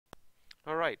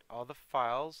Alright, all the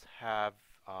files have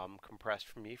compressed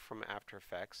for me from After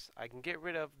Effects. I can get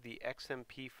rid of the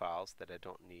XMP files that I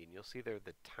don't need. You'll see they're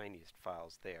the tiniest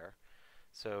files there.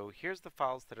 So here's the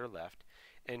files that are left.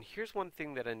 And here's one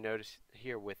thing that I noticed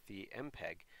here with the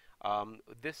MPEG.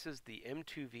 This is the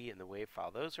M2V and the WAV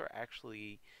file. Those are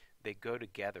actually, they go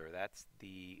together. That's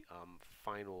the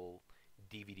final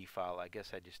DVD file. I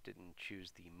guess I just didn't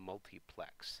choose the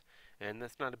multiplex. And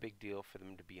that's not a big deal for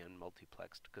them to be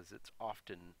unmultiplexed because it's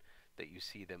often that you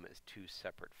see them as two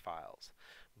separate files.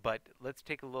 But let's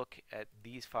take a look at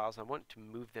these files. I want to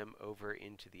move them over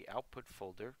into the output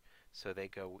folder, so they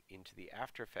go into the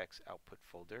After Effects output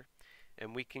folder.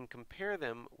 And we can compare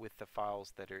them with the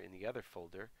files that are in the other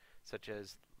folder, such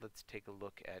as, let's take a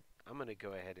look at, I'm going to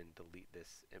go ahead and delete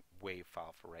this WAV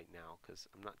file for right now because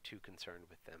I'm not too concerned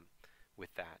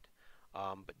with that.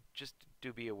 But just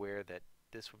do be aware that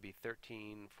this would be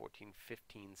 13, 14,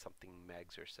 15 something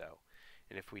megs or so.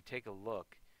 And if we take a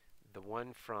look, the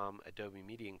one from Adobe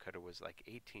Media Encoder was like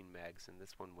 18 megs, and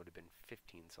this one would have been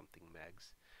 15 something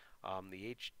megs.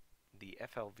 The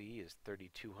FLV is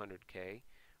 3200K,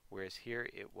 whereas here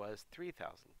it was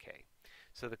 3000K.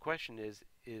 So the question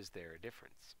is there a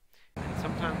difference? And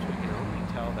sometimes we can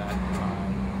only tell that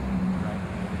by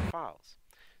dragging over files.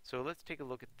 So let's take a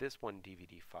look at this one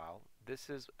DVD file.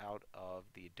 This is out of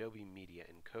the Adobe Media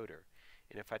Encoder.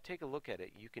 And if I take a look at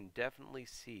it, you can definitely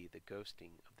see the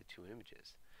ghosting of the two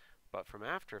images. But from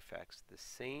After Effects, the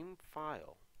same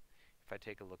file, if I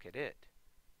take a look at it,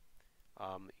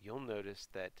 you'll notice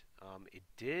that it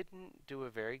didn't do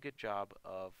a very good job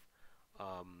of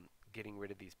getting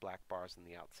rid of these black bars on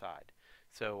the outside.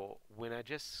 So when I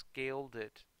just scaled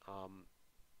it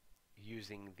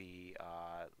using the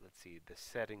let's see, the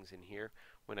settings in here,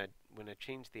 when I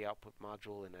changed the output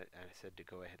module and I said to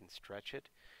go ahead and stretch it,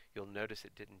 you'll notice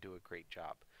it didn't do a great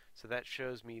job. So that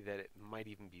shows me that it might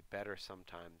even be better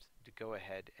sometimes to go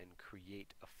ahead and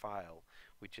create a file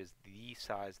which is the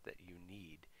size that you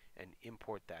need and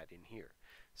import that in here,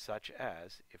 such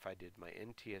as if I did my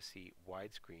NTSC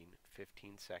widescreen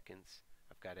 15 seconds,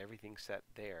 I've got everything set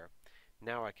there.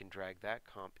 Now I can drag that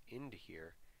comp into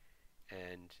here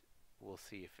and we'll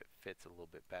see if it fits a little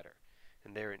bit better.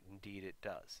 And there indeed it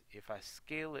does. If I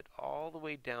scale it all the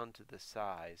way down to the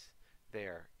size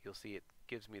there, you'll see it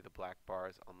gives me the black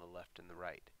bars on the left and the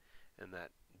right, and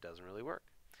that doesn't really work.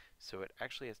 So it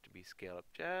actually has to be scaled up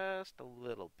just a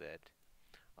little bit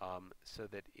so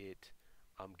that it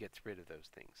gets rid of those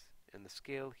things. And the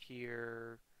scale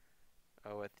here,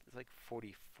 oh, it's like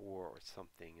 44 or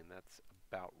something, and that's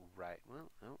about right.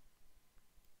 Well, no,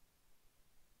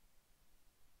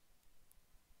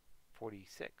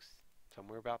 46,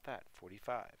 somewhere about that,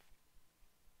 45.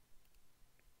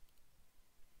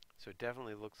 So it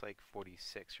definitely looks like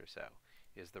 46 or so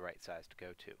is the right size to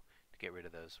go to get rid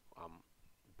of those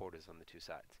borders on the two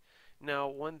sides. Now,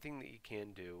 one thing that you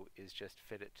can do is just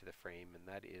fit it to the frame, and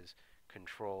that is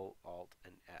Control, Alt,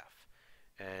 and F.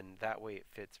 And that way it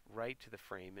fits right to the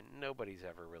frame, and nobody's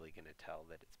ever really going to tell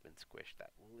that it's been squished that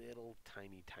little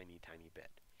tiny, tiny, tiny bit.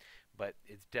 But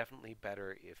it's definitely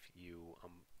better if you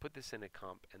put this in a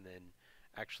comp and then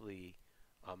actually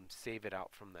save it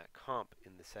out from that comp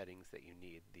in the settings that you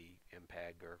need, the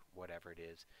MPEG or whatever it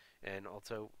is. And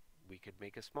also, we could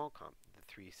make a small comp, the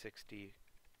 360,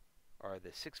 or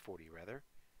the 640 rather,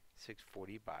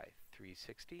 640 by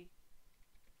 360.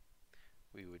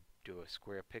 We would do a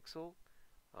square pixel.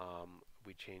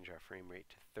 We change our frame rate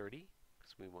to 30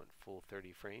 because we want full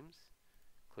 30 frames.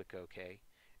 Click OK,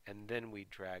 and then we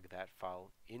drag that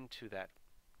file into that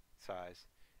size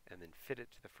and then fit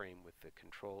it to the frame with the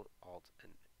Control, Alt,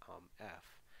 and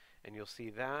F. And you'll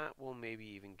see that will maybe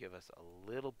even give us a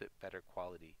little bit better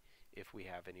quality if we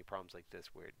have any problems like this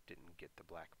where it didn't get the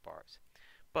black bars.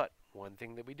 But one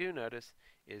thing that we do notice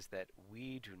is that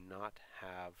we do not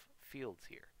have fields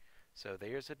here. So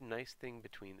there's a nice thing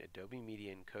between Adobe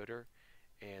Media Encoder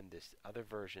and this other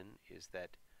version is that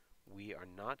we are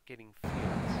not getting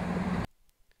fields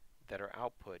that are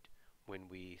output when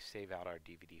we save out our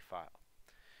DVD file.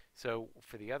 So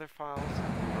for the other files,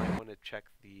 you might want to check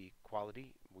the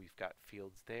quality. We've got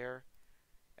fields there.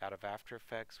 Out of After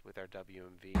Effects with our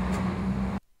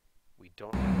WMV, we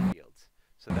don't have fields.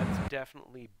 So that's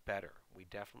definitely better. We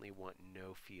definitely want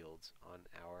no fields on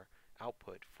our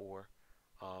output for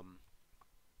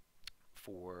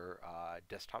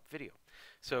desktop video.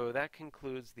 So that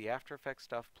concludes the After Effects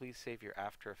stuff. Please save your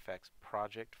After Effects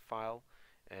project file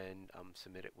and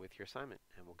submit it with your assignment,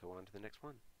 and we'll go on to the next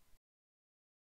one.